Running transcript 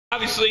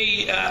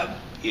obviously,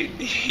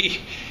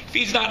 if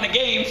he's not in the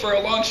game for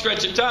a long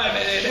stretch of time,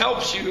 it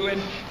helps you.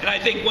 And I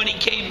think when he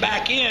came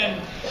back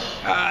in,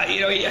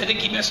 I think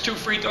he missed 2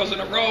 free throws in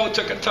a row,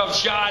 took a tough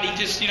shot. He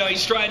just,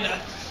 he's trying to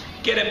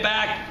get it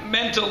back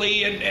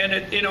mentally, and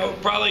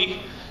it,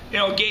 probably,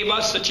 gave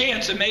us the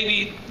chance. And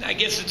maybe, I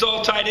guess it's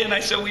all tied in.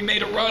 I said we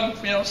made a run,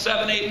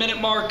 7-8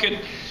 minute mark,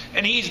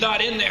 and he's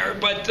not in there.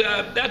 But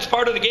that's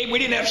part of the game. We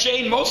didn't have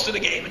Shane most of the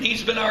game, and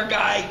he's been our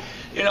guy,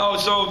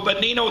 but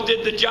Nino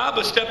did the job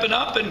of stepping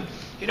up. And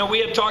we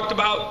had talked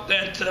about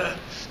that,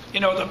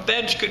 the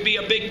bench could be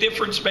a big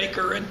difference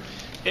maker. And,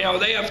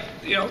 they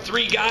have,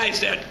 3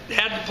 guys that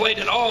hadn't played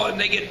at all, and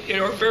they get,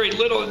 very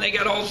little, and they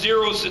got all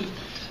zeros. And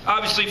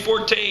obviously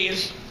Forte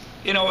is,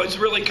 is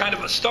really kind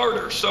of a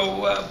starter.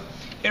 So,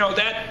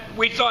 that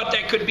we thought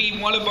that could be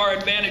one of our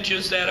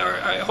advantages, that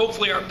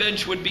hopefully our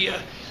bench would be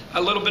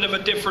a little bit of a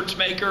difference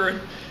maker.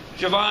 And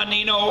Javon,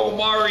 Nino,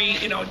 Omari,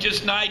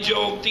 just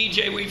Nigel,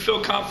 DJ, we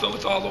feel confident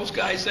with all those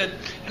guys and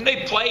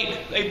they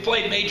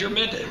played major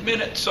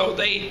minutes. So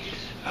they,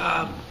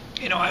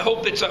 I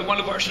hope it's one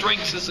of our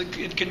strengths as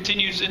it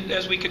continues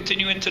as we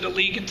continue into the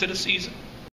league, into the season.